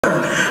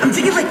I'm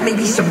thinking like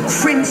maybe some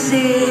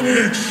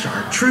crimson,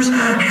 chartreuse.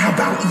 How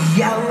about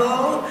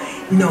yellow?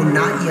 No,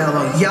 not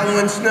yellow. Yellow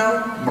and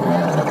snow?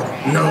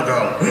 No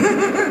go.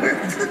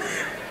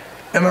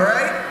 Am I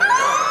right?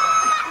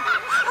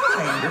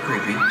 You're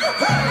creepy.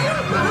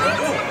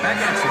 Back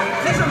at you.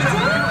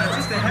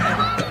 Just ahead.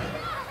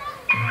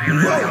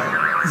 Whoa!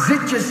 Is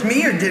it just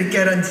me, or did it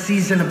get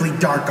unseasonably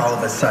dark all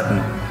of a sudden?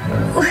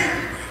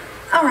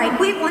 All right,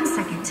 wait 1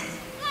 second.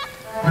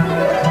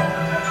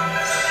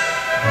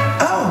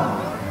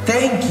 Oh,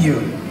 thank you.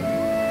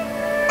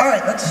 All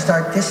right, let's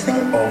start this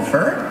thing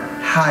over.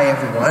 Hi,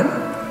 everyone.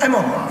 I'm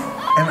Olaf,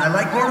 and I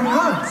like warm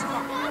hugs.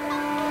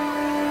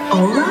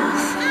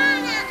 Olaf?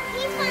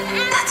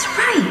 That's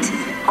right,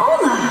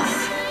 Olaf.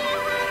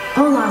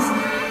 Olaf,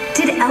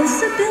 did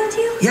Elsa build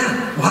you?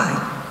 Yeah,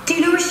 why? Do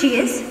you know where she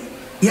is?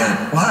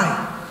 Yeah,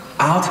 why?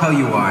 I'll tell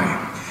you why.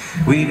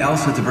 We need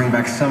Elsa to bring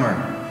back summer.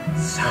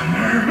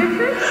 Summer?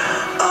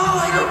 Oh,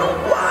 I don't know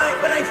why,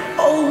 but I've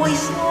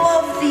always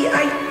loved the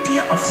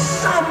idea of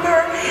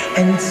summer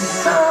and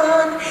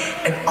sun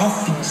and all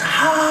things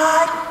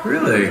hot.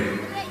 Really?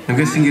 I'm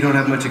guessing you don't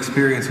have much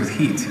experience with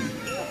heat.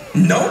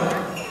 Nope.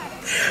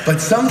 But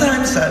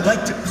sometimes I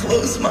like to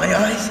close my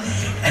eyes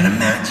and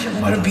imagine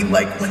what it'd be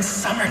like when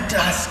summer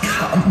does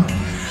come.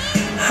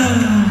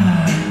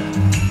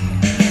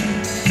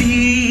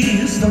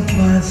 Bees the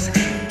buzz,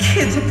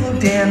 kids will blow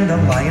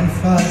dandelion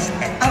fuzz,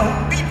 and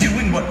I'll be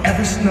doing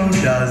whatever snow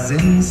does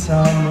in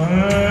summer.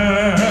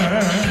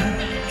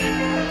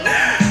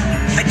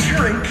 A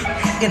drink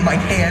in my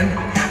hand,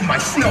 my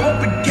snow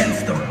up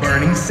against the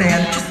burning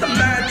sand. Just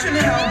imagine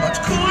how much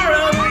cooler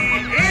I'll be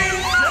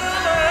in summer.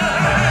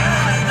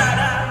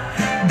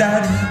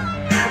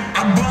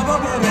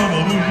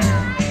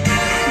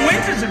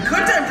 Winter's a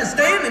good time to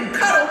stay in and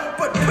cuddle,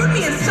 but put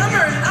me in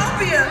summer and I'll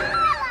be a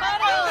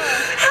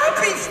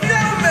happy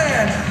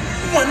snowman.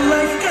 When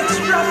life gets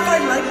rough, I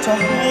like to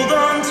hold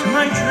on to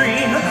my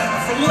dream of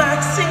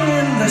relaxing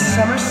in the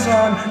summer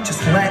sun,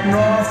 just letting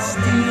off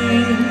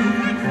steam.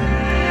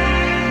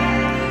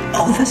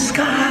 Oh, the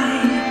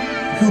sky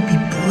will be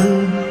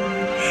blue,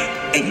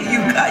 and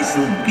you guys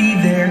will be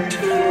there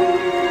too.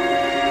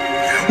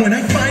 When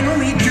I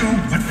finally do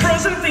what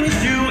frozen things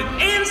do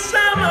in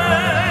summer.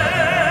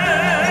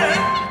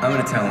 I'm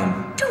gonna tell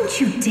him.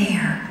 Don't you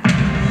dare.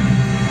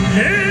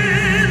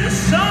 In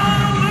summer.